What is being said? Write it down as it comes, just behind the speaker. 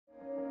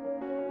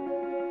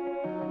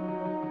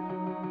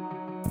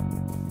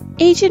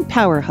Agent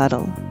Power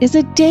Huddle is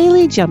a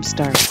daily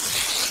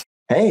jumpstart.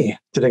 Hey,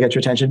 did I get your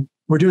attention?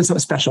 We're doing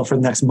something special for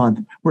the next month.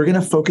 We're going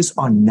to focus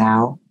on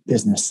now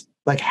business.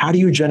 Like, how do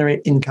you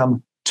generate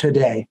income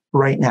today,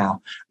 right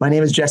now? My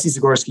name is Jesse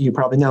Zagorski. You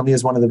probably know me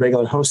as one of the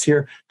regular hosts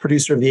here,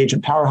 producer of the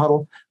Agent Power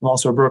Huddle. I'm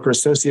also a broker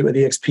associate with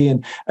EXP.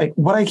 And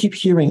what I keep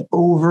hearing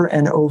over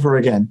and over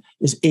again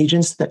is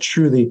agents that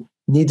truly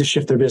need to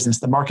shift their business.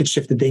 The market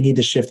shifted, they need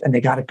to shift, and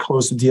they got to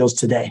close some deals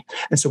today.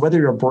 And so whether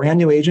you're a brand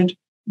new agent,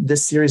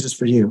 this series is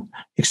for you.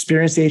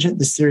 Experienced agent,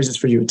 this series is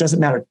for you. It doesn't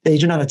matter.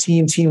 Agent on a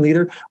team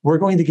leader, we're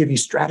going to give you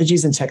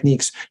strategies and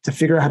techniques to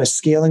figure out how to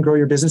scale and grow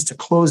your business to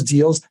close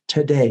deals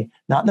today,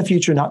 not in the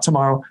future, not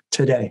tomorrow,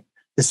 today.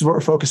 This is what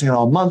we're focusing on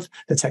all month,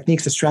 the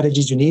techniques, the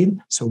strategies you need.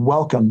 So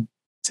welcome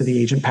to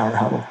the Agent Power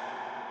Huddle.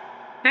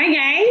 Hi,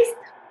 guys.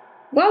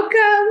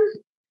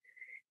 Welcome.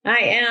 I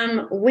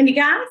am Wendy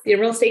Goss, your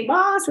real estate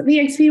boss with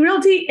EXP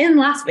Realty in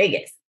Las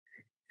Vegas.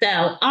 So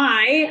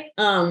I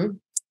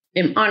am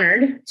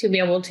honored to be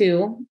able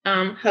to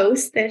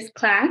host this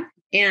class,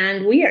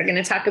 and we are going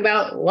to talk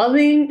about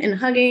loving and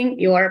hugging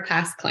your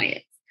past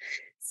clients.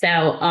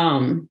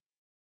 So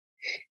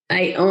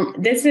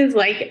this is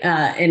like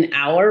an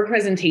hour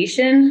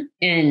presentation,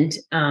 and so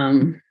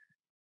I'm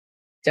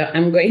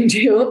going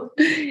to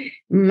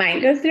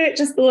might go through it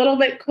just a little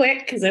bit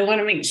quick because I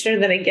want to make sure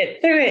that I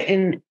get through it,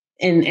 and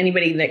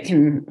anybody that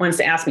wants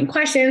to ask me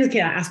questions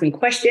can ask me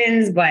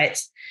questions, but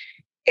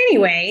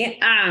anyway,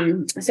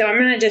 so I'm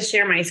going to just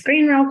share my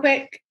screen real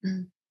quick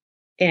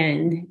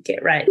and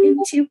get right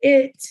into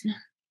it.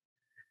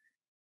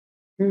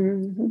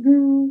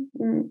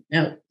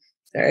 Oh,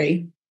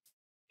 sorry.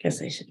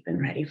 Guess I should have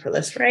been ready for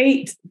this,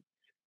 right?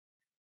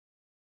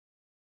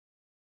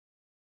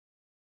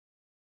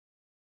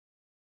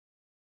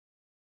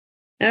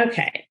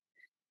 Okay.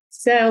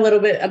 So a little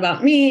bit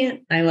about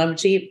me. I love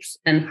Jeeps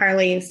and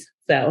Harleys,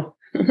 so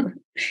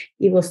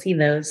you will see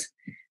those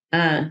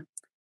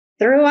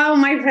throughout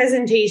my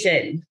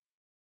presentation,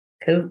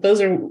 because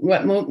those are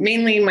what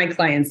mainly my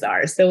clients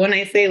are. So when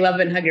I say love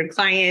and hug your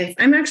clients,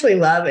 I'm actually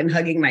love and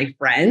hugging my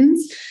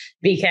friends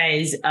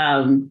because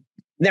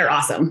they're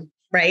awesome,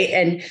 right?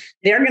 And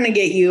they're going to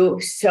get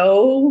you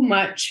so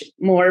much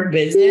more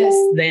business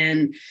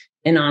than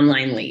an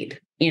online lead.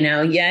 You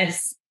know,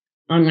 yes,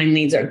 online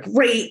leads are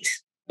great,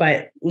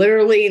 but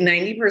literally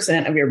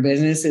 90% of your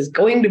business is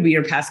going to be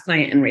your past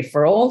client and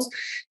referrals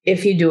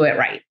if you do it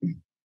right.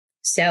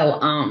 So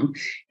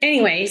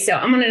anyway, so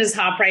I'm going to just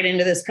hop right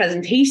into this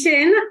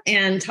presentation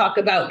and talk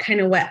about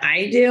kind of what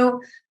I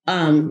do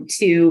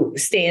to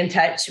stay in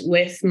touch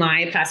with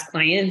my past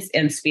clients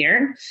and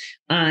sphere.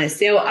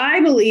 So I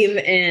believe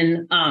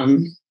in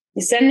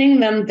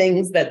sending them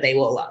things that they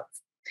will love.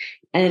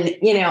 And,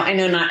 you know, I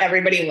know not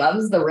everybody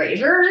loves the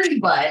Raider,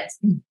 but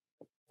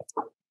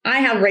I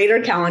have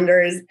Raider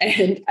calendars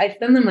and I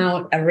send them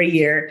out every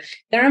year.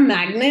 They're a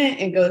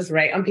magnet. It goes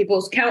right on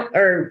people's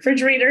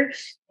refrigerator.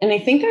 And I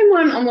think I'm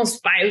on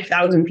almost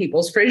 5,000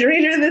 people's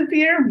refrigerator this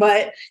year.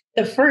 But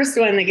the first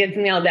one that gets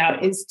mailed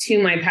out is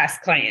to my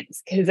past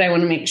clients because I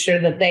want to make sure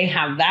that they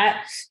have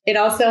that. It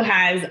also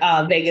has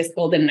Vegas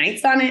Golden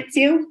Knights on it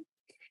too.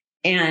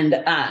 And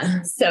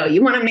so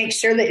you want to make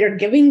sure that you're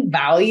giving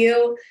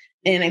value.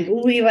 And I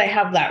believe I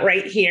have that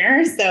right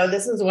here. So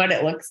this is what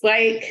it looks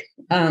like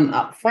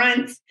up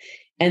front.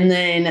 And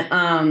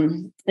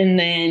then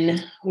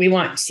we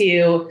want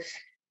to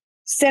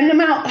send them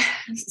out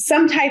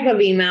some type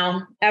of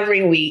email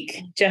every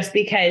week, just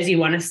because you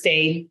want to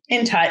stay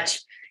in touch,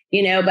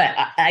 you know, but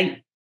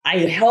I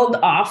held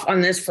off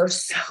on this for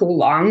so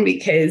long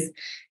because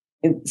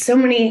so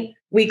many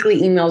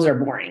weekly emails are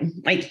boring.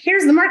 Like,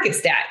 here's the market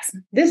stats.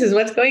 This is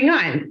what's going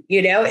on,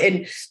 you know,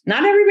 and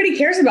not everybody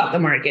cares about the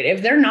market.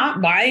 If they're not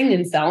buying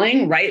and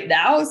selling right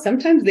now,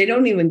 sometimes they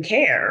don't even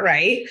care,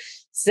 right?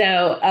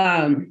 So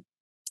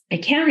I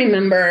can't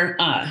remember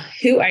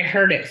who I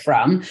heard it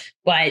from,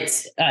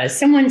 but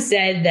someone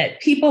said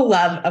that people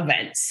love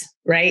events,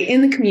 right,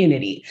 in the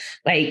community.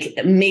 Like,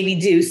 maybe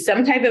do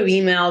some type of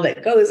email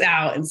that goes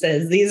out and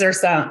says, these are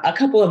a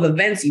couple of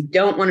events you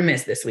don't want to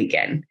miss this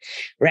weekend,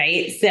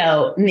 right?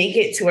 So make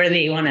it to where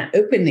they want to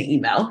open the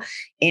email,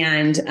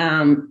 and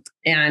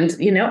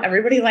you know,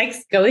 everybody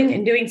likes going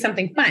and doing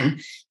something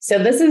fun. So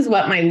this is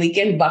what my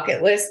weekend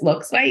bucket list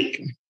looks like.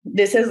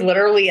 This is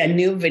literally a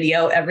new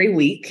video every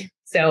week.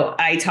 So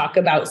I talk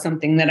about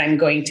something that I'm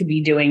going to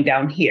be doing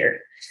down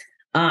here.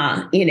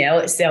 You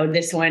know, so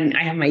this one,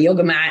 I have my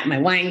yoga mat and my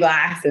wine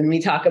glass, and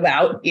we talk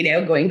about, you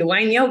know, going to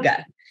wine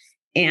yoga,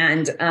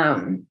 and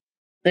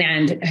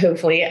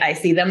hopefully I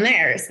see them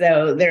there.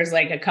 So there's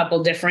like a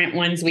couple different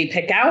ones we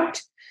pick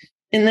out,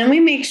 and then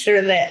we make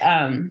sure that,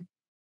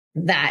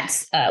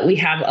 we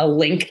have a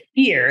link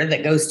here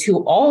that goes to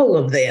all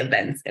of the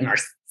events in our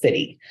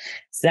city.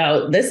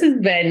 So this has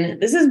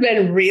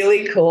been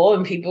really cool,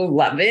 and people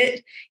love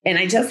it. And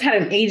I just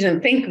had an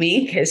agent thank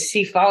me because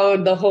she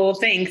followed the whole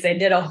thing, because I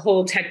did a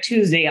whole Tech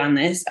Tuesday on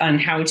this, on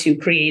how to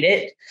create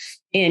it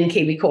in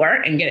KB Core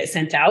and get it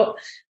sent out.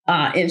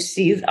 And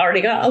she's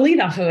already got a lead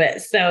off of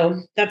it.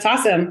 So that's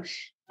awesome.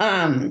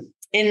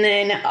 And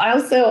then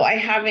also I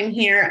have in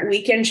here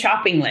weekend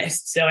shopping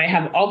lists. So I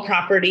have all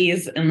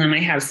properties, and then I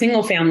have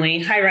single family,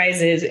 high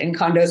rises, and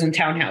condos and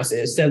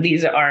townhouses. So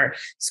these are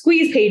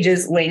squeeze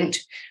pages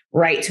linked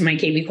right to my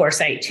KB Core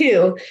site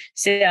too.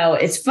 So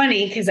it's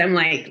funny because I'm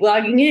like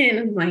logging in,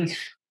 I'm like,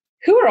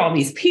 who are all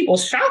these people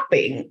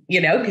shopping?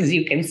 Because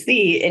you can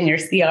see in your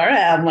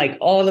CRM, like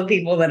all the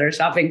people that are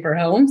shopping for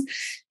homes,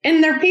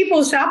 and they're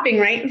people shopping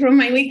right from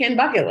my weekend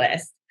bucket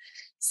list.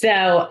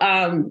 So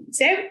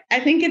I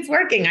think it's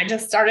working. I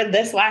just started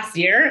this last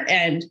year,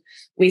 and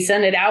we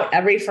send it out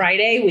every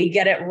Friday. We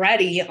get it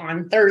ready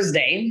on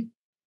Thursday.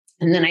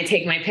 And then I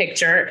take my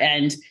picture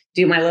and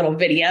do my little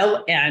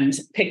video and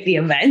pick the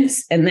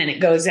events. And then it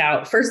goes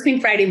out first thing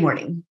Friday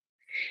morning.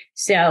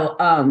 So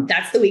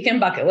that's the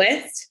weekend bucket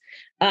list.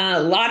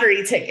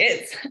 Lottery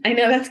tickets. I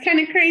know that's kind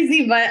of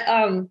crazy, but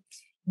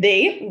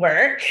they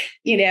work,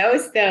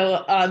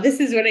 So this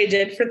is what I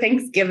did for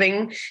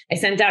Thanksgiving. I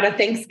sent out a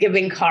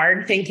Thanksgiving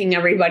card thanking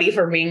everybody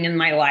for being in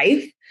my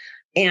life.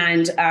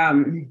 And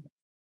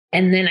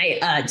then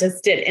I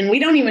just did, and we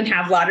don't even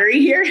have lottery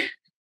here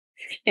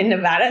in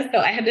Nevada. So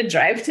I had to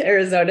drive to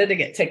Arizona to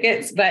get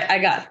tickets, but I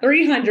got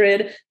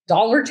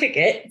 $300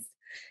 tickets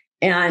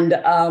and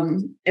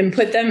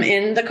put them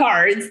in the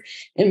cards.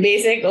 And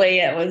basically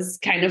it was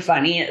kind of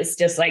funny. It's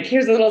just like,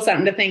 here's a little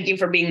something to thank you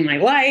for being in my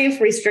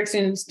life.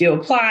 Restrictions do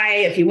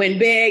apply. If you win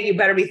big, you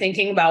better be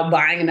thinking about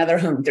buying another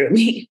home through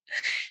me.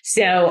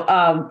 So,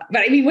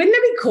 but I mean, wouldn't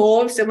it be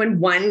cool if someone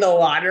won the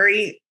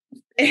lottery?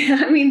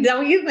 I mean,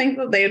 don't you think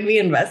that they would be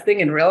investing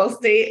in real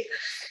estate?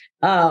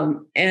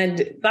 And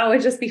that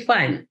would just be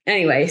fun.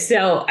 Anyway,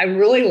 so I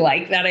really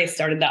like that. I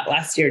started that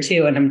last year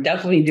too, and I'm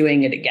definitely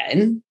doing it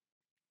again.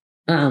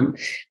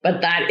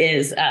 But that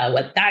is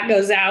what that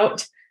goes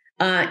out.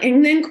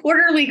 And then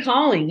quarterly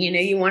calling,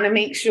 you want to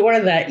make sure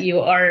that you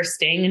are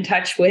staying in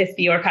touch with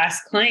your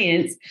past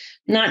clients,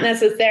 not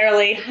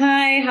necessarily,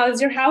 hi,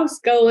 how's your house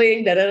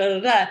going? Da, da, da,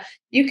 da.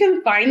 You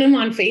can find them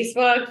on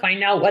Facebook,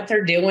 find out what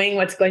they're doing,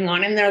 what's going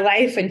on in their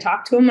life, and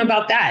talk to them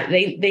about that.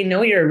 They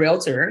know you're a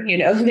realtor,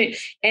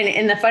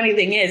 and the funny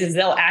thing is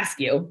they'll ask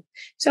you,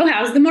 so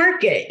how's the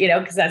market?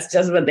 Because that's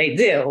just what they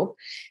do.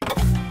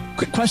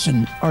 Quick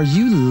question. Are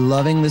you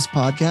loving this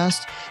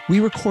podcast? We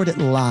record it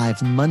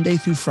live Monday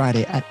through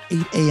Friday at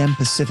 8 a.m.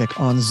 Pacific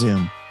on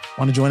Zoom.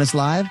 Want to join us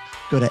live?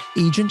 Go to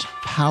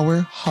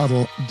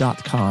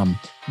agentpowerhuddle.com.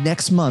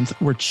 Next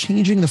month, we're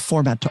changing the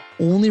format to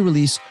only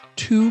release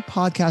 2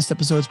 podcast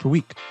episodes per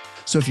week.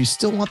 So if you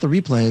still want the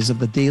replays of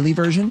the daily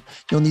version,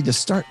 you'll need to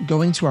start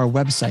going to our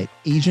website,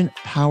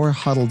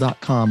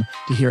 agentpowerhuddle.com,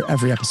 to hear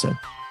every episode.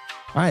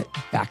 All right,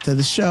 back to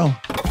the show.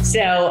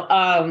 So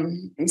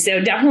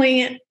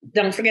definitely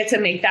don't forget to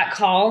make that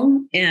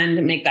call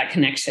and make that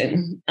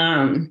connection.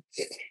 And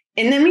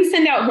then we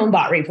send out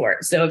HomeBot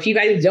reports. So if you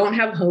guys don't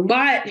have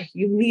HomeBot,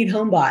 you need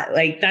HomeBot.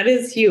 Like that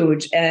is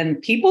huge,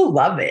 and people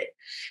love it.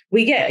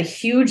 We get a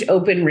huge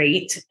open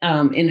rate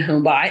in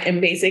HomeBot, and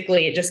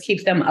basically it just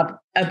keeps them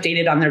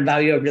updated on their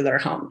value over their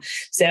home.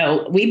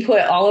 So we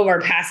put all of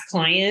our past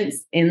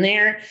clients in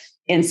there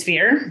in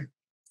Sphere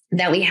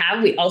that we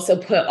have. We also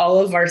put all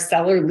of our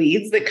seller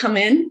leads that come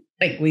in.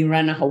 Like we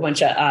run a whole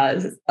bunch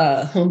of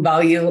home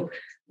value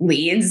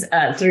leads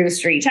through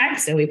Street Tech.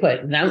 So we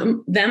put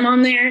them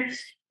on there.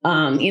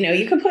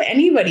 You could put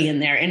anybody in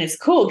there, and it's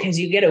cool because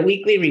you get a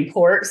weekly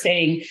report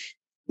saying,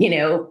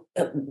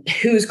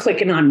 who's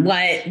clicking on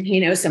what.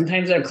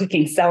 Sometimes they're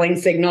clicking selling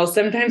signals.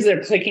 Sometimes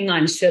they're clicking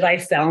on, should I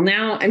sell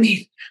now? I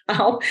mean,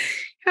 how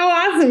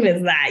awesome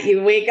is that?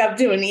 You wake up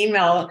to an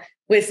email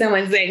with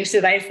someone saying,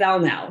 should I sell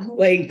now?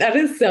 Like that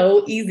is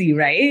so easy,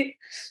 right?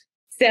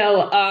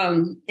 So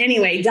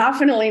anyway,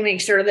 definitely make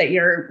sure that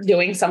you're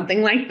doing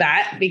something like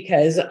that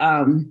because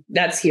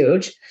that's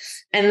huge.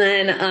 And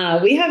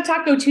then we have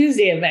Taco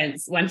Tuesday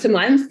events once a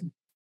month.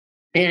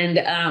 And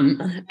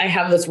I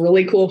have this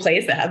really cool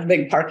place that has a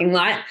big parking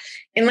lot.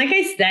 And like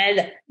I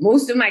said,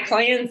 most of my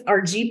clients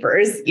are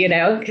Jeepers,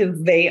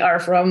 because they are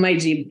from my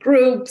Jeep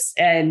groups.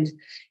 And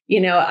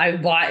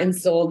I've bought and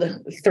sold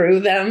through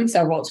them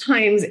several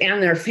times,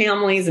 and their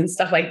families and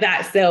stuff like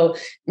that. So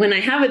when I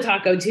have a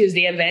Taco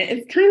Tuesday event,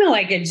 it's kind of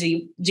like a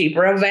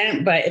Jeeper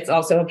event, but it's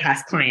also a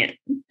past client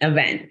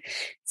event.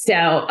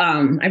 So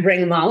I bring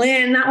them all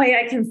in. That way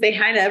I can say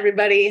hi to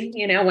everybody,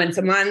 once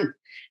a month.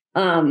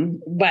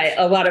 But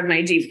a lot of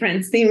my Jeep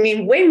friends see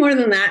me way more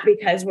than that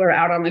because we're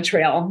out on the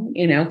trail,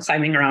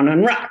 climbing around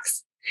on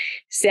rocks.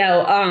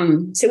 So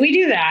we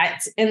do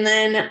that. And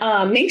then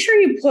make sure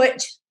you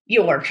put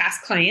your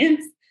past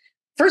clients.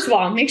 First of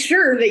all, make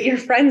sure that you're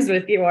friends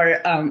with your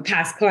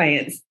past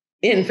clients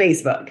in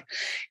Facebook,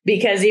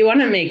 because you want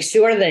to make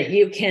sure that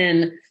you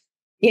can,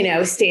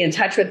 stay in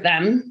touch with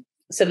them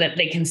so that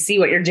they can see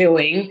what you're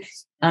doing,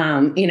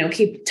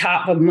 keep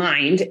top of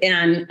mind.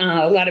 And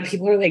a lot of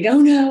people are like, oh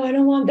no, I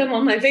don't want them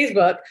on my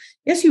Facebook.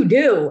 Yes, you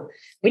do.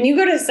 When you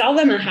go to sell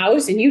them a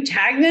house and you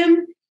tag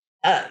them,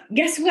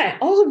 guess what?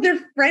 All of their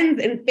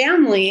friends and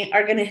family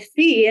are going to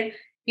see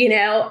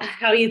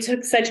how you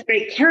took such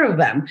great care of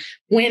them.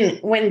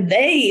 When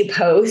they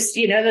post,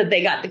 that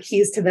they got the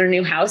keys to their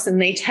new house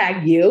and they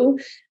tag you.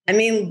 I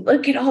mean,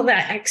 look at all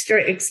that extra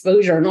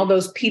exposure and all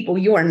those people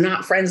you are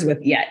not friends with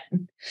yet.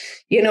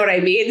 You know what I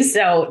mean?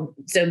 So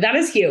that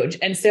is huge.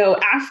 And so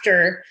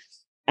after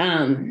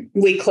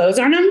we close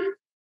on them,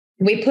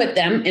 we put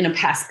them in a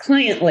past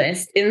client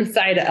list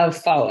inside of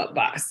Follow Up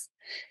Boss.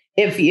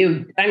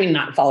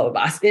 Not Follow Up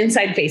Boss,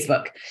 inside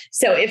Facebook.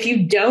 So if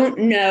you don't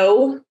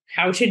know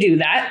how to do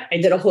that, I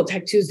did a whole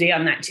Tech Tuesday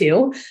on that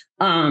too.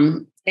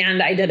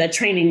 And I did a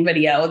training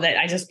video that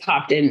I just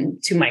popped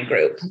into my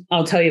group.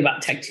 I'll tell you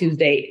about Tech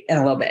Tuesday in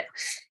a little bit.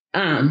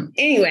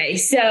 Anyway,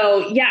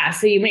 so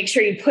you make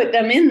sure you put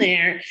them in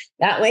there.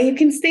 That way you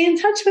can stay in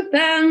touch with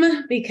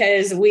them,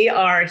 because we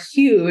are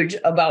huge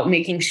about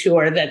making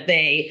sure that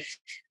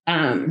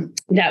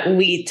that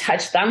we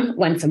touch them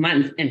once a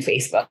month in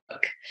Facebook.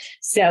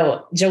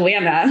 So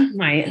Joanna,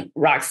 my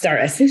rock star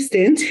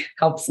assistant,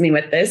 helps me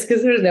with this,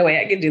 because there's no way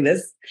I could do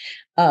this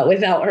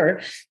without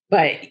her.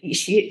 But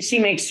she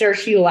makes sure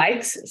she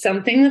likes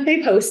something that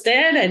they posted,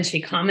 and she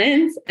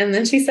comments, and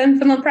then she sends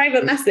them a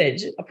private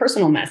message, a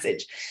personal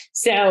message.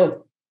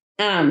 So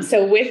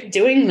with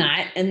doing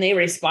that, and they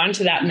respond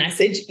to that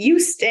message, you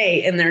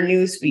stay in their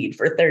newsfeed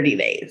for 30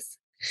 days.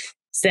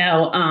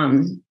 So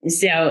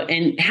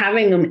and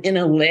having them in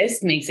a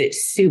list makes it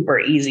super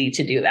easy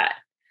to do that.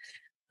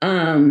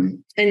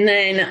 And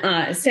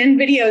then send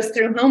videos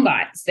through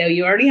HomeBot. So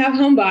you already have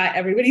HomeBot.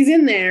 Everybody's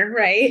in there,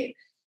 right?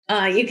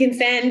 You can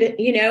send,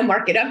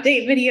 market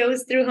update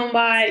videos through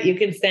HomeBot. You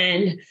can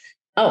send,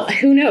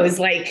 who knows,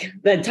 like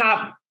the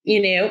top,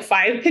 5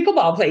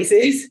 pickleball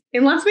places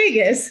in Las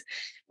Vegas.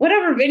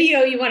 Whatever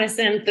video you want to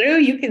send through,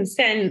 you can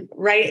send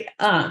right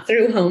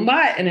through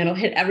HomeBot, and it'll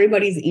hit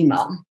everybody's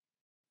email.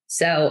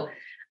 So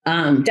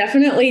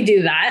definitely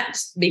do that,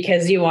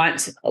 because you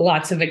want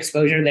lots of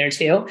exposure there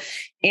too.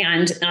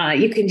 And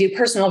you can do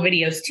personal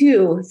videos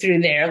too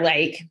through there,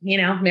 like,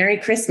 Merry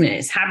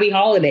Christmas, Happy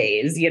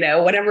Holidays,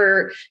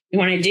 whatever you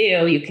want to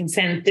do, you can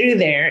send through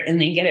there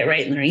and they get it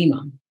right in their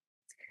email.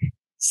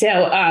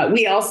 So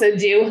we also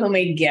do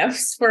homemade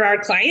gifts for our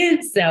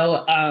clients.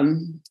 So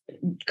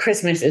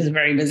Christmas is a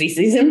very busy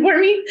season for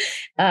me.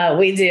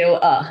 We do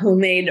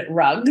homemade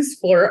rugs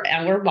for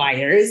our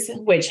buyers,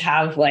 which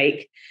have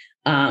we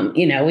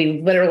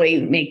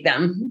literally make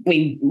them.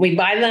 We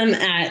buy them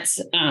at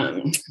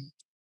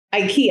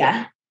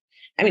IKEA.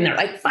 I mean, they're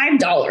like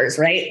 $5,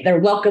 right? They're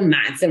welcome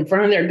mats in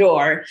front of their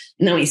door.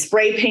 And then we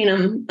spray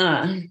paint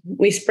them.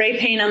 We spray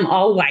paint them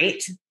all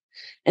white.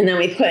 And then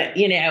we put,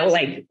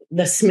 like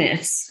the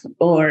Smiths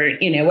or,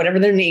 whatever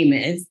their name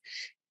is.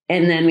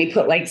 And then we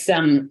put like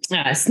some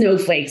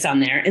snowflakes on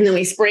there. And then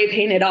we spray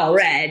paint it all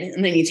red.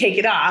 And then you take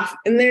it off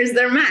and there's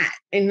their mat.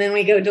 And then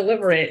we go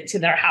deliver it to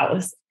their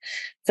house.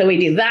 So we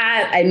do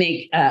that. I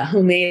make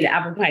homemade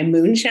apple pie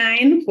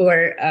moonshine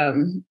for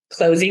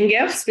closing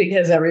gifts,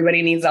 because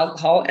everybody needs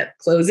alcohol at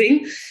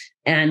closing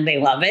and they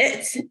love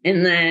it.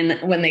 And then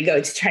when they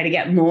go to try to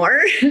get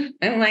more,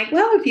 I'm like,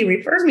 well, if you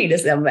refer me to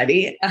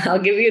somebody, I'll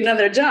give you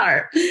another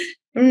jar.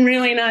 I'm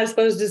really not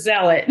supposed to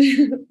sell it.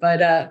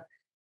 But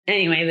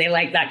anyway, they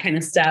like that kind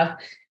of stuff.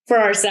 For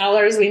our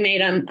sellers, we made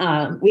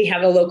them, we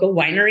have a local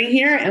winery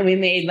here, and we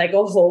made like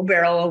a whole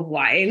barrel of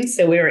wine.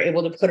 So we were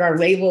able to put our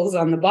labels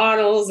on the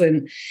bottles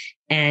and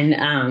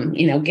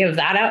give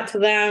that out to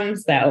them.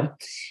 So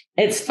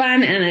it's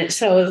fun, and it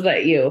shows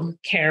that you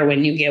care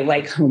when you give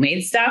like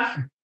homemade stuff.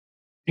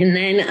 And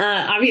then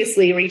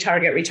obviously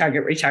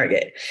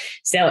retarget.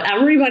 So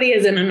everybody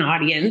is in an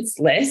audience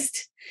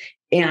list.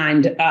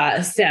 And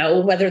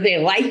so whether they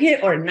like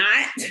it or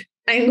not,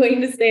 I'm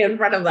going to stay in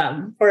front of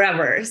them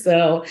forever.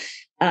 So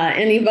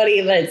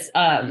anybody that's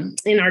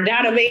in our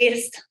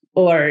database,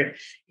 or,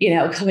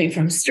 coming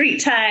from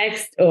street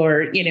text,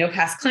 or,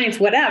 past clients,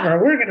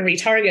 whatever, we're going to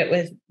retarget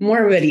with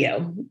more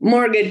video,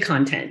 more good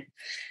content.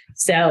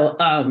 So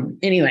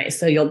anyway,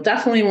 so you'll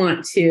definitely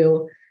want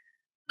to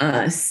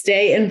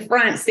stay in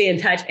front, stay in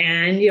touch,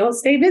 and you'll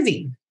stay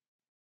busy.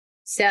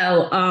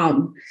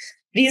 So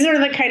these are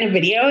the kind of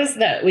videos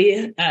that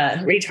we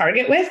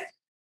retarget with.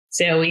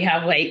 So we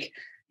have like,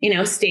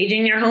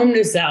 staging your home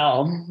to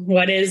sell.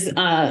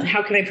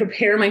 How can I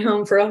prepare my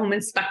home for a home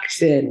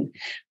inspection?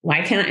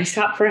 Why can't I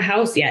shop for a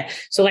house yet?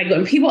 So like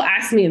when people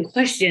ask me a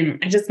question,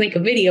 I just make a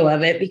video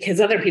of it, because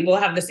other people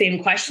have the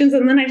same questions.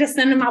 And then I just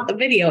send them out the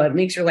video. It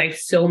makes your life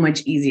so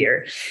much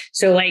easier.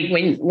 So like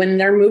when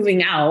they're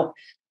moving out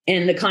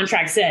and the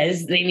contract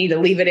says they need to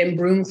leave it in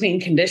broom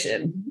clean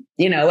condition,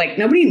 like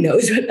nobody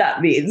knows what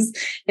that means.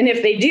 And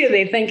if they do,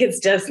 they think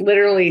it's just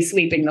literally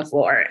sweeping the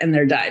floor and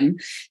they're done.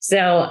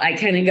 So I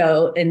kind of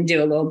go and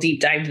do a little deep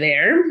dive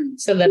there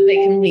so that they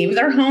can leave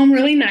their home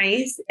really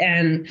nice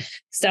and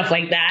stuff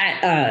like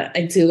that.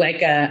 I do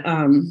like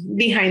a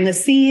behind the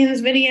scenes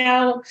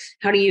video,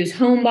 how to use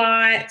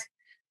HomeBot,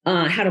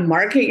 how to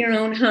market your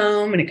own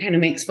home. And it kind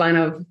of makes fun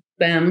of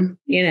them,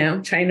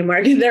 trying to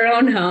market their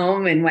own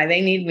home and why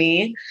they need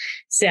me.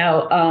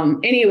 So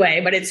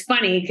anyway, but it's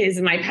funny because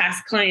my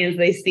past clients,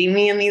 they see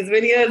me in these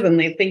videos and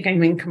they think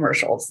I'm in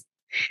commercials.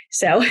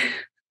 So,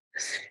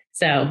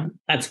 so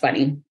that's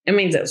funny. It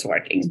means it's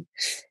working.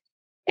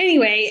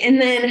 Anyway,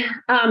 and then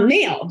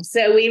mail.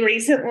 So we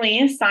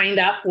recently signed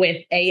up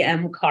with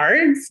AM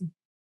Cards,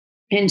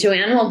 and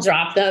Joanne will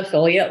drop the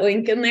affiliate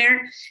link in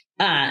there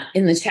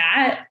in the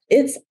chat.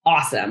 It's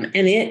awesome.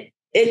 And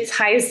it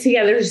ties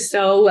together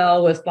so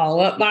well with Follow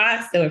Up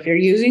Boss. So if you're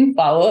using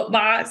Follow Up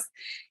Boss,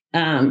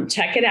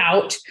 check it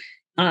out.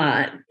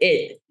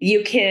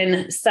 You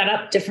can set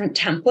up different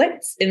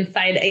templates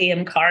inside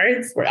AM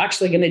Cards. We're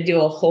actually going to do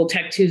a whole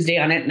Tech Tuesday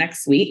on it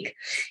next week.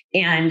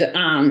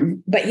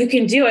 And, but you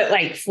can do it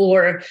like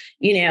for,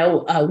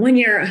 1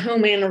 year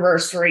home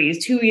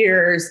anniversaries, 2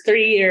 years,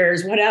 3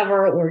 years,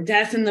 whatever, or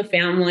death in the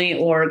family,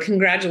 or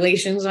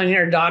congratulations on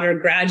your daughter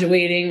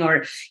graduating,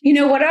 or,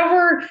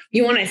 whatever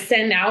you want to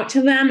send out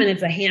to them. And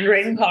it's a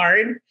handwritten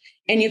card.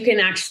 And you can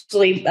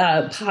actually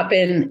pop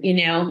in,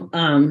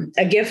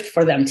 a gift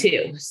for them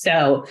too.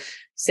 So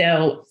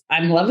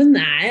I'm loving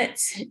that.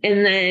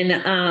 And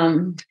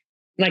then,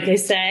 like I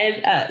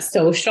said,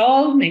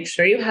 social, make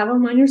sure you have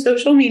them on your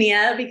social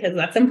media because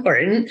that's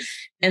important.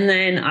 And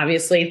then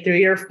obviously through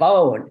your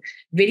phone,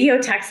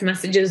 video text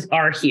messages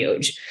are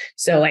huge.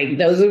 So like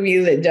those of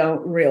you that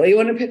don't really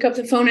want to pick up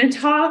the phone and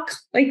talk,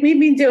 like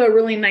maybe do a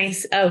really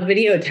nice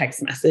video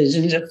text message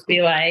and just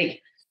be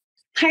like,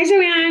 "Hi,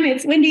 Joanne,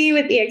 it's Wendy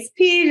with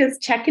EXP,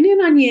 just checking in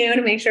on you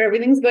to make sure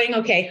everything's going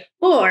okay."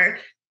 Or,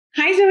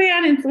 "Hi,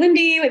 Joanne, it's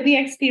Wendy with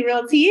EXP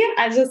Realty.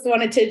 I just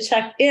wanted to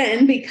check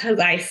in because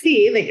I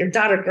see that your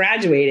daughter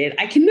graduated.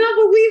 I cannot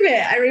believe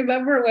it. I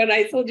remember when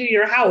I sold you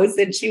your house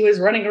and she was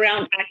running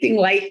around acting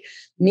like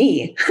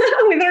me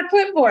with her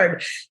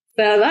clipboard.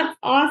 So that's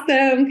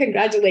awesome.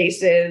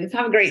 Congratulations.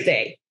 Have a great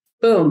day."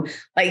 Boom.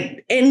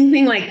 Like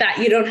anything like that.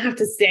 You don't have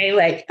to say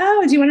like,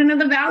 "Oh, do you want to know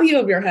the value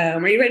of your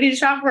home? Are you ready to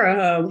shop for a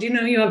home? Do you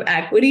know you have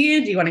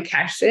equity? Do you want to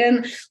cash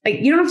in?"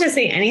 Like you don't have to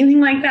say anything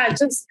like that.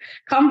 Just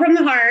come from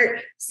the heart,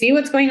 see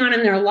what's going on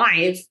in their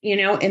life,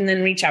 and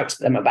then reach out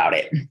to them about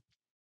it.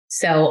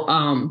 So,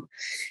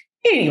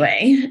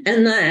 anyway,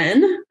 and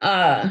then,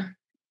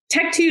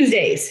 Tech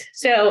Tuesdays.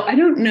 So I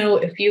don't know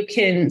if you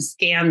can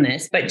scan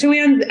this, but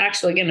Joanne's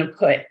actually going to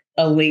put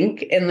a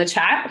link in the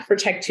chat for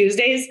Tech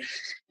Tuesdays.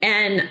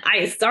 And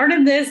I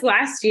started this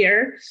last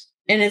year,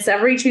 and it's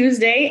every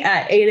Tuesday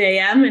at 8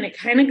 a.m. And it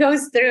kind of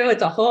goes through,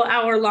 it's a whole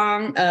hour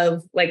long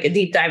of like a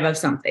deep dive of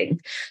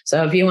something.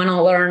 So if you want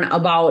to learn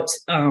about,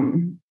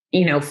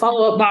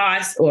 Follow Up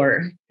Boss,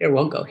 or here,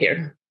 we'll go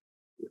here.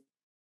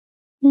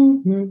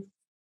 Mm-hmm.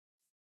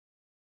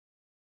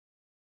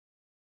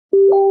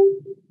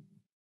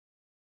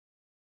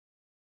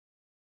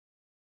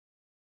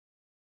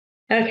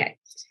 Okay.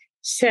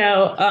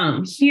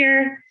 So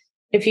here,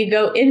 if you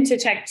go into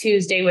Tech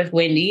Tuesday with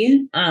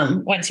Wendy,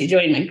 once you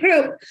join my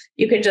group,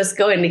 you can just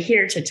go into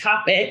here to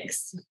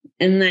topics.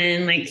 And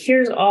then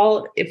here's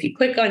all, if you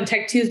click on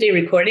Tech Tuesday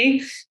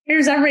recording,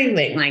 here's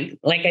everything.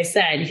 Like I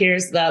said,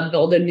 here's the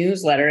build a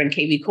newsletter in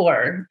KV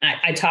Core.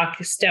 I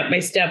talk step by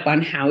step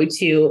on how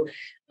to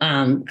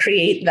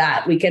create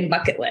that weekend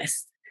bucket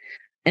list.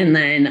 And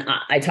then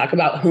I talk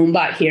about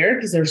HomeBot here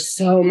because there's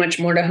so much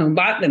more to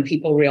HomeBot than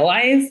people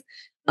realize.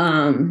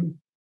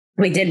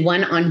 We did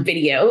one on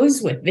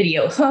videos with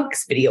video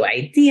hooks, video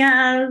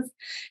ideas.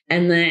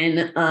 And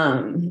then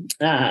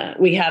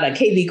we had a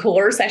KV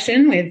Core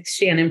session with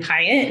Shannon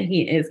Pyatt.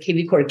 He is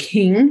KV Core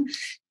King.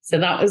 So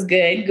that was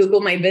good. Google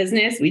My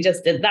Business. We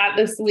just did that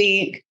this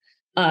week.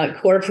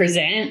 Core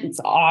Present. It's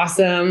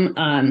awesome.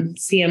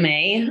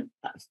 CMA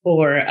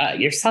for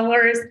your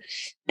sellers.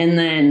 And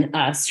then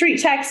street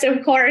text,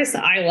 of course.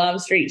 I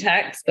love street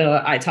text. So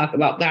I talk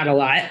about that a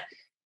lot.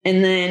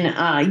 And then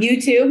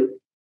YouTube.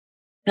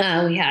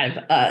 We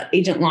have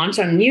agent launch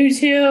on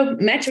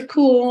YouTube,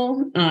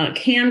 Metricool,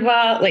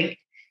 Canva,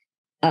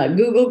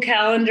 Google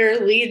Calendar,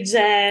 lead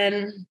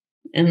gen,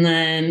 and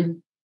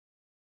then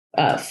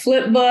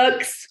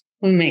flipbooks.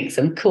 We make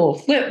some cool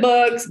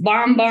flipbooks,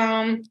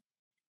 BombBomb,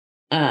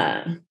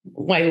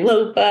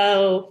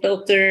 Ylopo,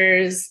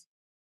 filters,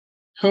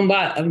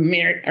 HomeBot of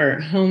America or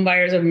Home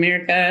Buyers of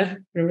America,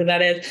 whatever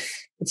that is.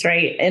 That's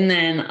right. And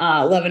then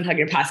Love and Hug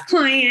Your Past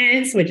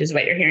Clients, which is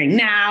what you're hearing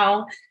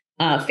now.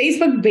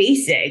 Facebook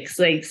basics,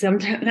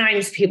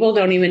 sometimes people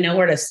don't even know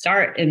where to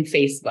start in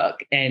Facebook.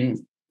 And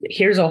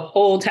here's a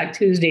whole Tech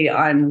Tuesday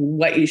on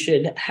what yours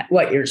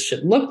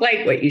should look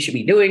like, what you should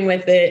be doing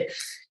with it,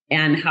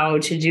 and how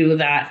to do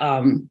that.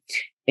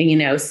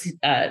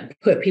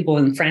 Put people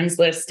in friends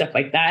list, stuff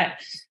like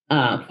that.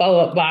 Follow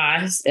Up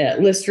Boss,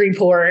 list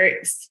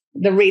reports,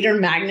 the reader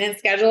magnet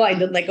schedule. I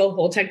did a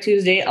whole Tech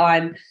Tuesday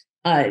on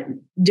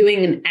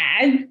doing an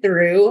ad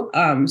through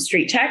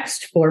street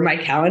text for my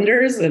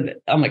calendars. And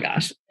oh my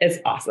gosh, it's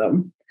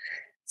awesome.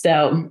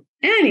 So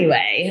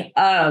anyway,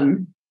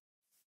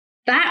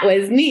 that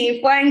was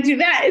me flying through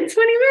that in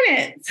 20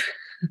 minutes.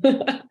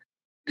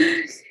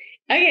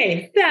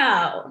 Okay,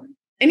 so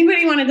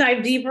anybody want to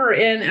dive deeper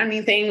in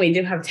anything? We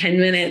do have 10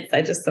 minutes.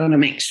 I just want to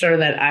make sure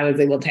that I was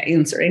able to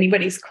answer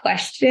anybody's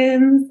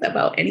questions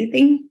about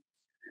anything.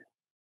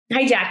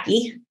 Hi,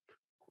 Jackie.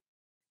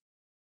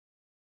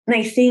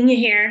 Nice seeing you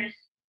here.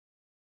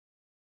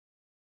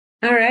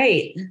 All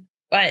right.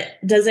 But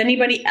does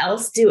anybody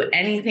else do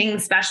anything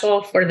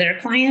special for their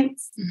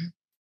clients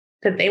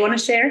that they want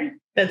to share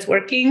that's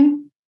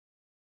working,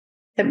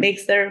 that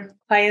makes their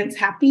clients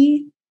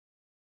happy?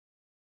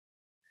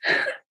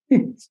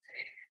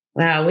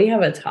 Wow, we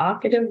have a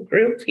talkative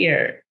group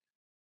here.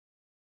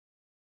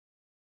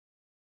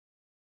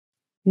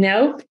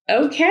 Nope.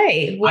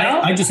 Okay.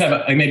 Well, I just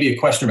have maybe a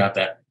question about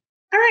that.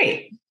 All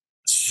right.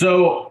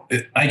 So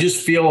I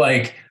just feel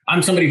like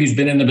I'm somebody who's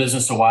been in the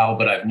business a while,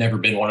 but I've never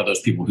been one of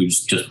those people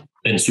who's just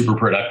been super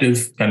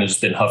productive, kind of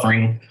just been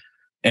hovering.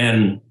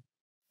 And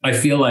I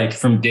feel like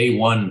from day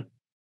one,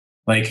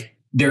 like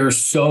there are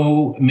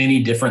so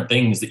many different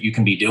things that you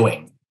can be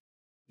doing.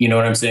 You know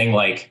what I'm saying?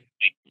 Like,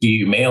 do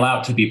you mail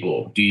out to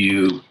people? Do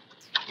you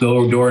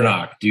go door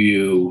knock? Do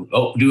you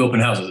do open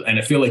houses? And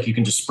I feel like you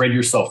can just spread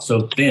yourself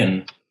so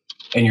thin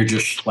and you're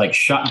just like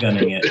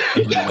shotgunning it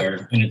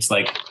everywhere. And it's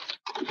like,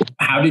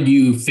 how did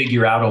you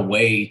figure out a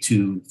way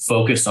to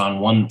focus on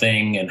one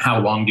thing, and how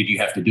long did you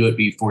have to do it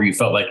before you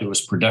felt like it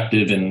was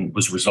productive and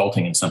was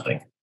resulting in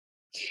something?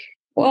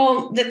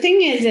 Well, the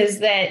thing is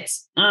that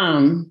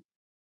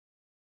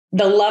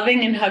the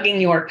loving and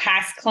hugging your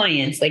past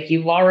clients, like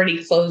you've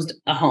already closed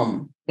a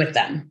home with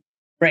them,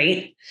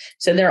 right?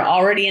 So they're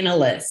already in a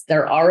list.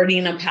 They're already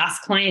in a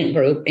past client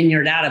group in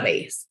your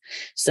database.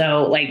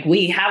 So like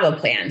we have a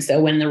plan. So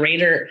when the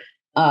Raider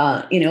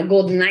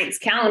Golden Knights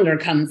calendar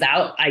comes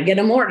out, I get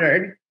them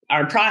ordered.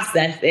 Our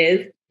process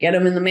is get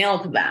them in the mail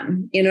to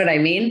them. You know what I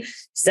mean?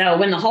 So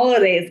when the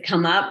holidays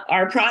come up,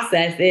 our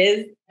process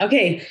is,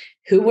 okay,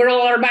 who were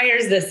all our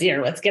buyers this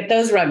year? Let's get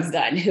those rugs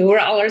done. Who were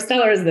all our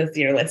sellers this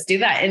year? Let's do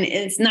that. And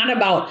it's not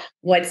about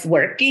what's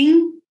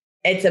working.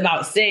 It's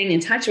about staying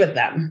in touch with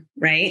them,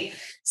 right?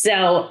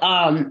 So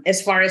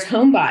as far as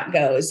HomeBot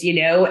goes,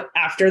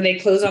 after they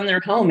close on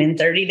their home in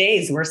 30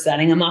 days, we're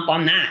setting them up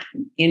on that,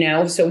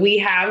 So we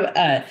have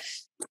a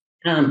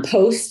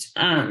post,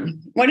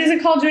 what is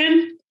it called,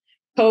 Jen?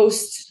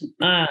 Post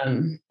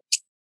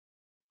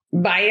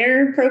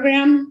buyer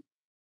program?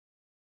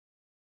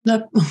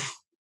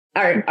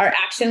 Our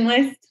action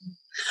list.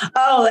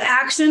 Oh,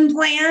 action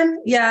plan.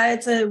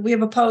 Yeah, we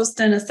have a post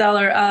and a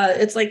seller.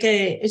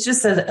 It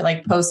just says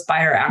like post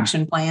buyer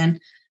action plan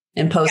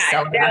and post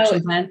seller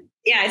action plan.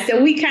 Yeah.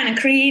 So we kind of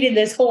created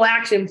this whole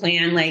action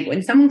plan. Like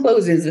when someone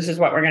closes, this is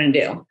what we're going to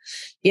do,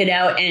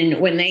 and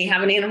when they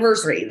have an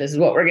anniversary, this is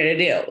what we're going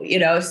to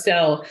do,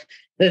 So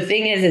the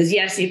thing is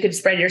yes, you could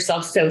spread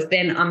yourself so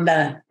thin on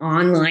the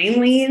online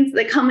leads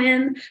that come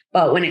in,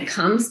 but when it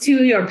comes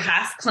to your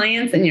past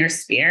clients and your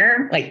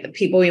sphere, like the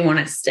people you want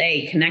to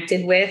stay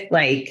connected with,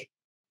 like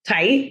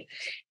tight,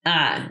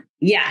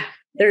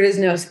 there is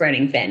no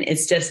spreading thin.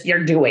 It's just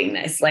you're doing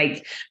this.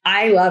 Like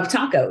I love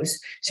tacos.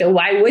 So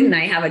why wouldn't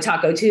I have a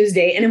Taco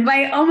Tuesday and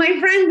invite all my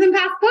friends and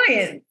past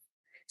clients?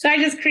 So I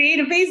just create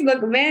a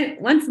Facebook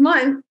event once a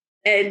month.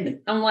 And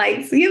I'm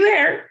like, see you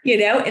there,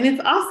 and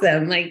it's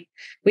awesome. Like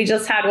we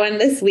just had one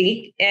this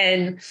week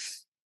and,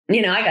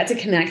 I got to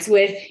connect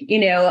with,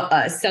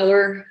 a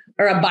seller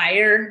or a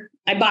buyer.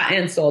 I bought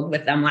and sold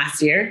with them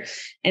last year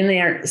and they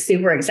are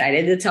super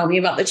excited to tell me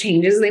about the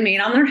changes they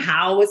made on their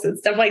house and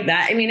stuff like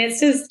that. I mean,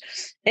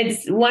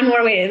 it's one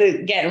more way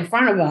to get in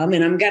front of them,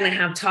 and I'm going to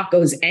have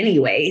tacos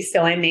anyway.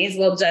 So I may as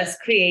well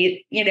just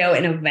create,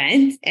 an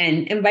event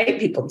and invite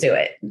people to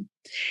it.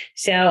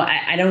 So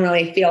I don't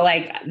really feel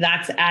like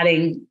that's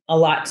adding a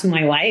lot to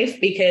my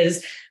life,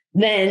 because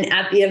then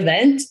at the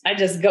event, I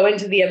just go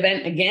into the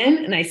event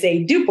again and I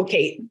say,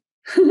 duplicate,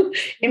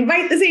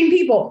 invite the same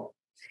people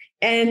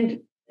and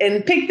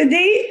pick the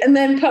date and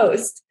then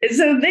post. And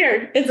so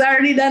there, it's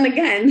already done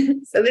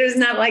again. So there's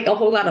not like a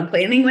whole lot of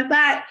planning with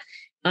that.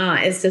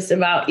 It's just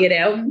about,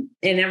 and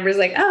everybody's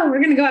like, oh,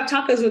 we're going to go have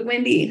tacos with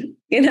Wendy,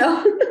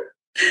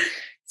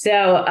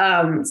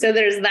 So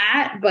there's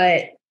that.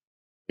 But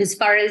as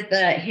far as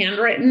the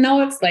handwritten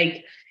notes,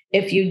 like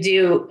if you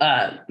do,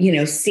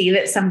 see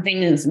that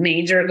something is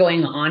major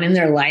going on in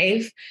their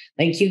life,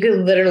 like you could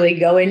literally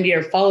go into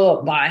your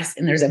follow-up box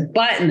and there's a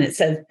button that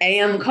says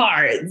AM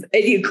cards,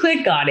 and you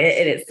click on it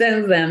and it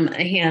sends them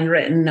a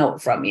handwritten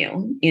note from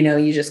you.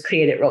 You just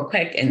create it real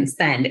quick and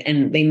send,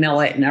 and they mail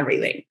it and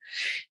everything.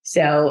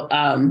 So,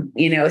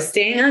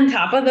 staying on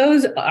top of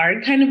those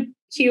are kind of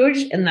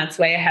huge. And that's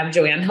why I have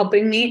Joanne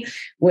helping me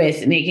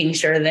with making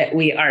sure that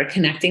we are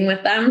connecting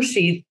with them.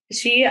 She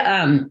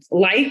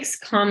likes,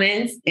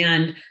 comments,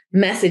 and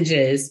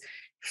messages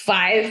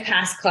 5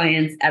 past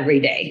clients every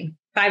day,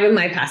 5 of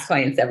my past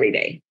clients every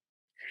day.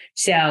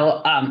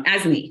 So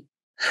as me.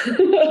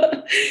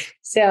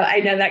 So I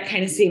know that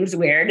kind of seems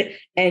weird.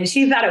 And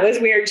she thought it was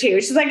weird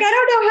too. She's like, I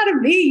don't know how to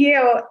be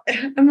you.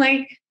 I'm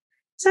like,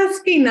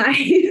 just be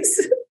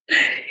nice.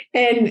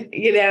 And,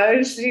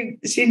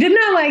 she did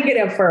not like it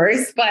at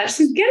first, but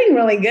she's getting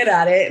really good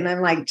at it. And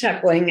I'm like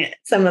chuckling at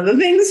some of the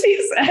things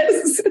she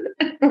says.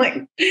 I'm like,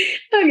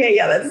 okay,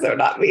 yeah, that's so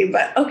not me,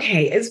 but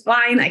okay, it's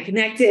fine. I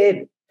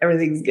connected.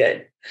 Everything's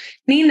good.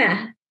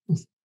 Nina.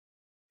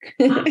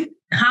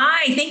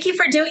 Hi, thank you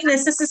for doing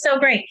this. This is so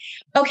great.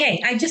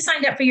 Okay, I just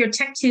signed up for your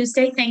Tech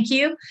Tuesday. Thank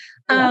you.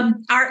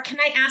 Can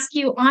I ask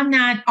you on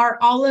that, are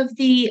all of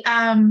the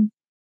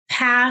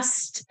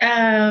past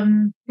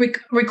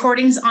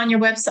recordings on your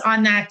website,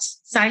 on that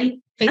site,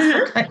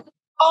 Facebook?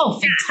 Oh,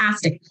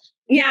 fantastic.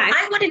 Yeah.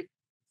 I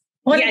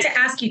wanted to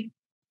ask you.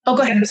 Oh,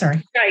 go ahead. I'm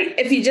sorry. Right.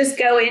 If you just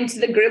go into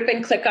the group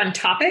and click on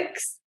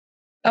topics.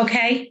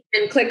 Okay.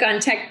 And click on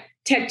Tech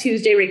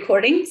Tuesday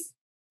recordings.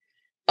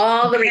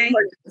 All the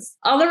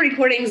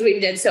recordings we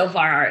did so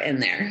far are in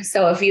there.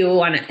 So if you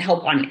want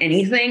help on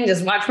anything,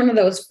 just watch one of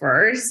those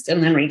first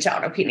and then reach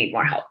out if you need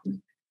more help.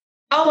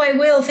 Oh, I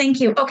will.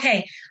 Thank you.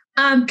 Okay.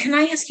 Can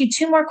I ask you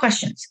 2 more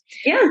questions?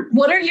 Yeah.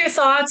 What are your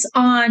thoughts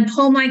on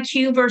Home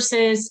IQ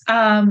versus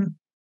HomeBot?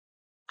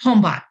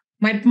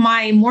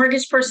 My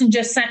mortgage person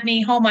just sent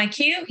me Home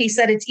IQ. He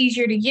said it's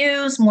easier to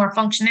use, more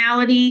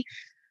functionality.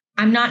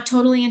 I'm not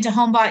totally into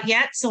HomeBot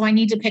yet, so I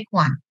need to pick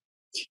one.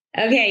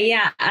 Okay.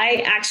 Yeah.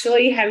 I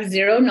actually have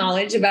zero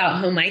knowledge about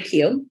Home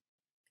IQ.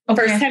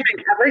 Okay. First time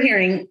I'm ever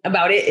hearing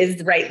about it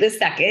is right this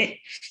second.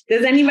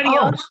 Has anybody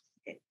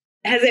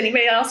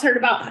else heard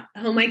about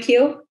Home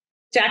IQ?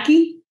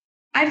 Jackie?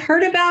 I've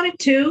heard about it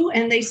too,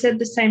 and they said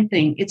the same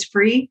thing. It's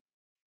free.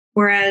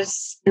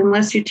 Whereas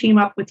unless you team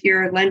up with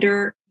your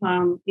lender,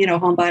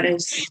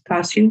 HomeBot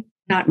costs you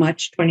not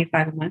much,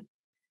 $25 a month.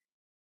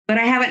 But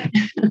I haven't,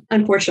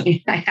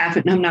 unfortunately,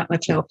 I'm not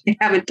much help. I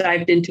haven't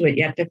dived into it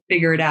yet to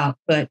figure it out,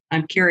 but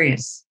I'm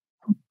curious.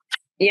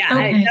 Yeah,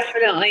 okay.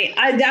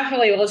 I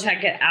definitely will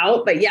check it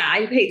out. But yeah,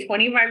 I pay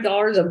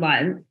 $25 a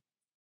month.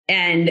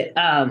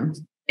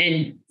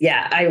 And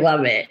yeah, I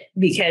love it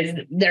because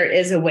there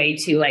is a way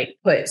to like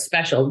put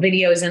special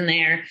videos in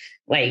there.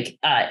 Like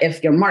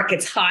if your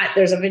market's hot,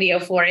 there's a video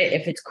for it.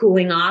 If it's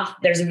cooling off,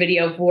 there's a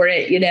video for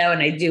it,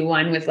 and I do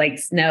one with like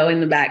snow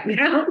in the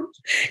background.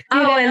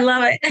 I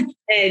love it.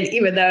 And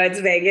even though it's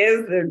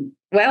Vegas,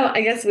 well,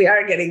 I guess we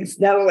are getting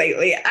snow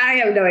lately. I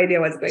have no idea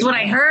what's going on.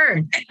 That's what I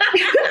heard.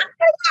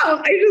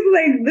 I just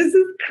like, this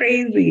is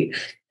crazy.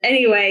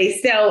 Anyway,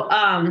 so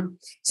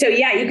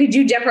yeah, you could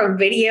do different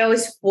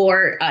videos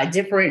for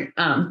different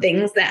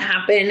things that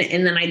happen.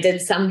 And then I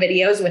did some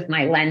videos with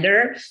my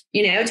lender,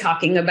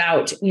 talking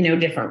about,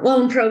 different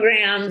loan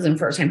programs and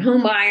first-time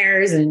home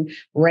buyers and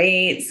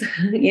rates,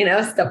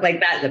 stuff like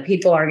that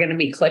people are going to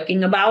be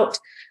clicking about.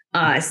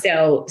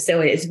 So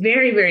it's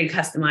very, very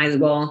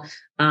customizable.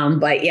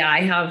 But yeah,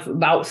 I have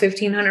about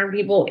 1,500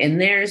 people in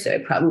there, so I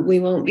probably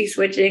won't be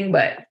switching,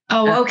 but.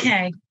 Oh,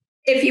 okay.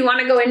 If you want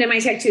to go into my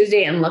Tech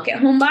Tuesday and look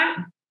at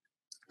HomeBot,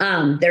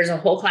 there's a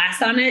whole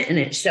class on it and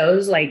it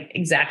shows like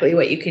exactly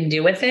what you can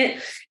do with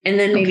it. And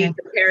then maybe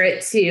compare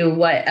it to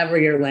whatever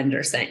your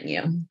lender sent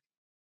you.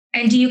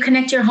 And do you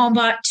connect your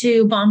HomeBot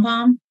to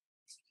BombBomb?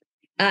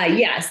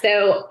 Yeah.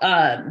 So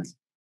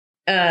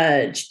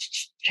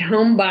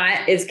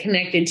HomeBot is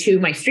connected to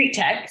my Street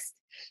Text,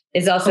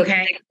 is also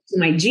connected to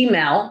my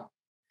Gmail.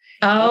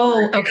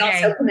 Oh, okay.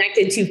 It's also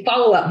connected to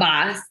Follow Up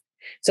Boss.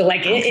 So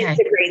like it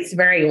integrates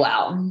very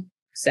well.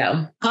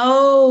 So.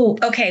 Oh,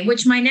 okay.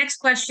 Which my next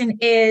question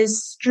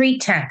is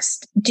Street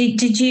Text.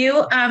 Did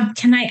you,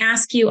 can I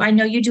ask you, I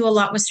know you do a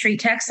lot with Street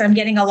Text. I'm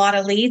getting a lot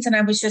of leads and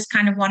I was just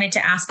kind of wanted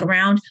to ask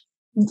around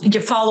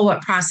your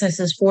follow-up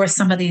processes for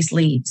some of these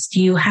leads.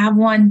 Do you have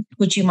one?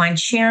 Would you mind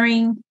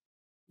sharing?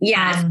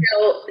 Yeah.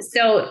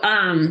 So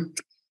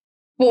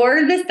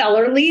for the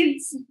seller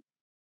leads,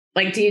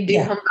 like, do you do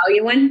home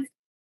value ones?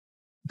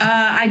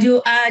 I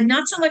do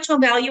not so much home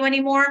value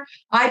anymore.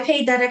 I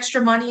paid that extra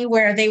money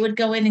where they would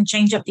go in and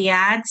change up the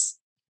ads.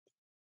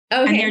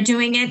 Okay. And they're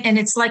doing it. And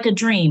it's like a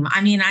dream.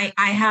 I mean, I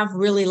have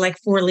really like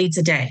 4 leads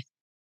a day.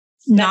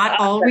 Not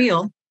all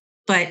real,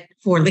 but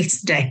 4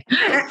 leads a day.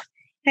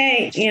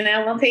 Hey,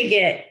 we'll take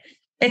it.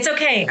 It's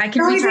okay. I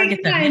can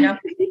retarget them,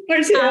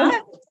 Or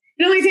 2.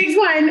 It only takes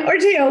 1 or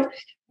 2.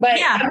 But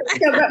yeah,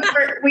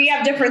 we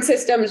have different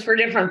systems for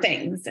different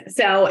things.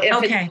 So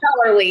if it's a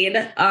seller lead,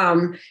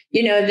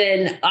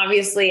 then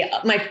obviously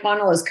my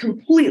funnel is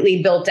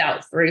completely built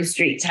out through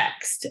Street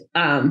Text.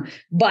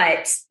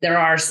 But there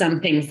are some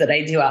things that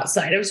I do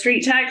outside of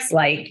Street Text,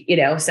 like,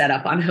 set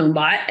up on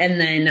HomeBot,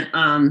 and then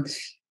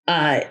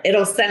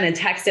it'll send a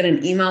text and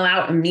an email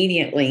out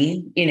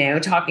immediately,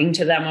 talking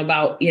to them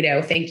about,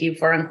 thank you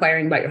for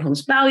inquiring about your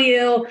home's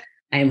value.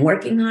 I'm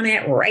working on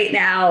it right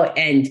now.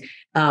 And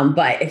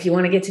but if you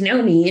want to get to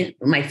know me,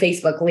 my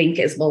Facebook link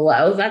is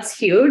below. That's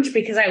huge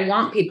because I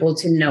want people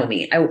to know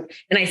me.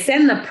 I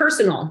send the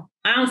personal.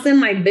 I don't send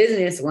my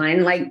business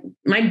one. Like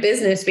my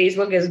business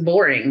Facebook is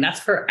boring. That's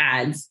for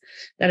ads.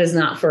 That is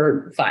not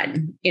for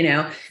fun,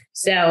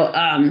 So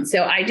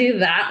I do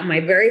that on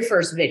my very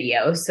first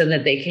video so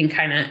that they can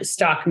kind of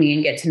stalk me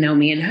and get to know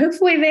me. And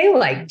hopefully they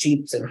like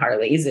Jeeps and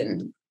Harleys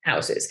and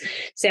houses.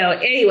 So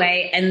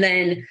anyway, and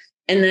then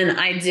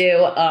I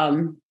do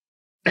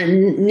a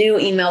new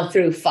email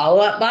through Follow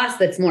Up Boss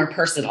that's more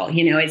personal.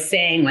 It's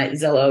saying what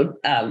Zillow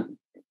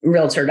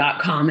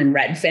Realtor.com and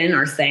Redfin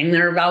are saying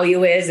their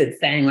value is. It's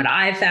saying what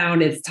I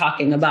found. It's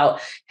talking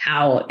about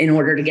how in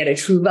order to get a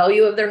true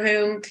value of their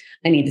home,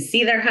 I need to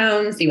see their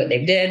home, see what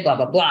they did, blah,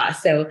 blah, blah.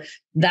 So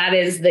that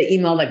is the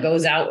email that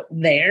goes out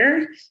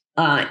there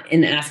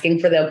in asking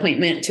for the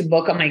appointment to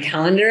book on my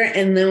calendar.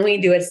 And then we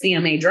do a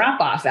CMA drop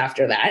off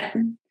after that.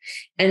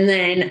 And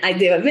then I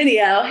do a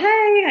video.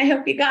 Hey, I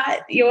hope you got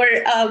your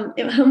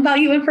home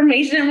value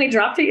information. We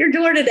dropped at your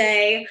door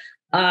today.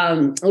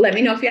 Let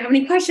me know if you have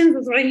any questions.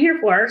 That's what I'm here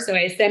for. So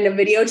I send a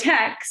video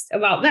text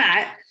about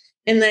that.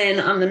 And then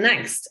on the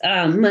next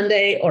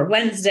Monday or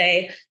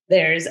Wednesday,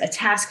 there's a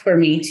task for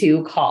me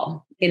to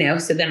call,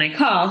 so then I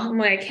call. I'm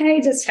like, hey,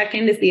 just check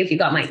in to see if you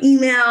got my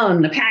email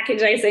and the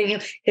package I sent you.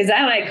 Because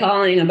I like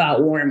calling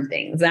about warm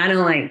things. I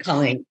don't like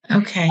calling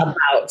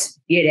about,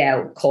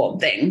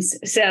 cold things.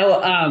 So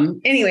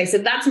anyway, so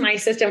that's my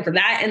system for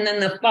that. And then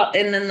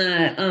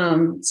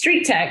the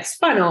street text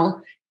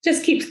funnel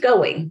just keeps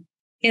going,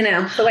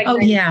 So like,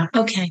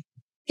 okay.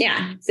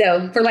 Yeah.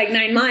 So for like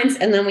 9 months,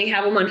 and then we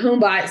have them on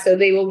HomeBot. So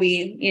they will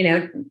be,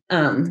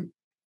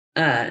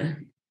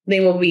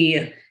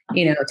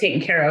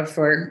 taken care of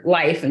for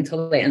life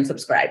until they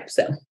unsubscribe.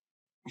 So.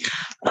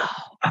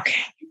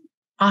 Okay.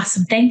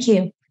 Awesome. Thank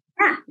you.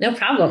 Yeah, no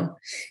problem.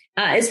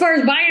 As far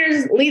as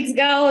buyers leads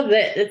go,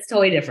 it's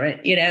totally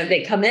different.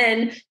 They come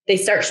in, they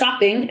start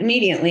shopping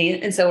immediately.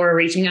 And so we're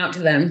reaching out to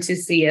them to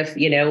see if,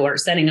 we're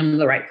sending them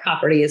the right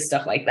properties,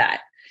 stuff like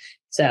that.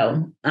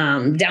 So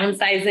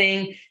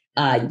downsizing,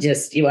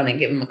 you want to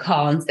give them a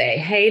call and say,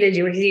 hey, did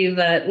you receive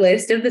a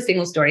list of the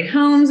single story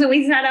homes that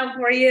we set out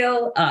for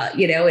you?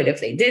 And if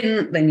they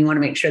didn't, then you want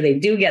to make sure they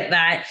do get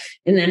that.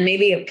 And then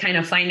maybe kind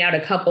of find out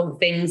a couple of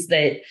things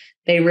that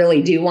they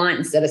really do want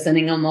instead of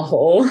sending them a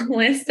whole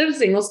list of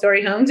single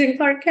story homes in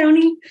Clark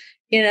County.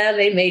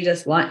 They may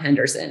just want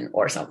Henderson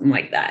or something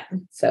like that.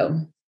 So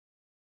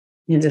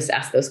you just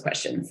ask those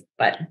questions.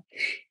 But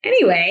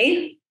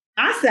anyway,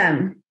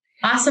 awesome.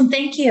 Awesome.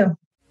 Thank you.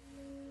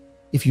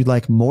 If you'd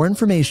like more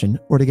information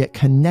or to get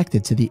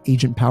connected to the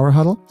Agent Power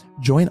Huddle,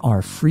 join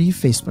our free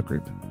Facebook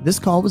group. This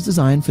call was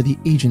designed for the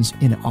agents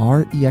in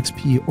our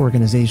EXP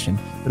organization,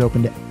 but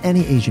open to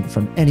any agent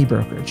from any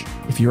brokerage.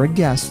 If you're a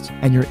guest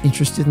and you're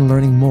interested in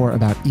learning more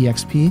about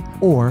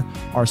EXP or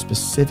our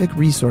specific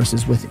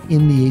resources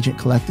within the Agent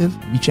Collective,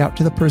 reach out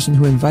to the person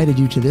who invited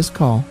you to this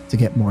call to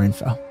get more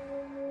info.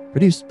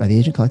 Produced by the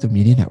Agent Collective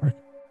Media Network.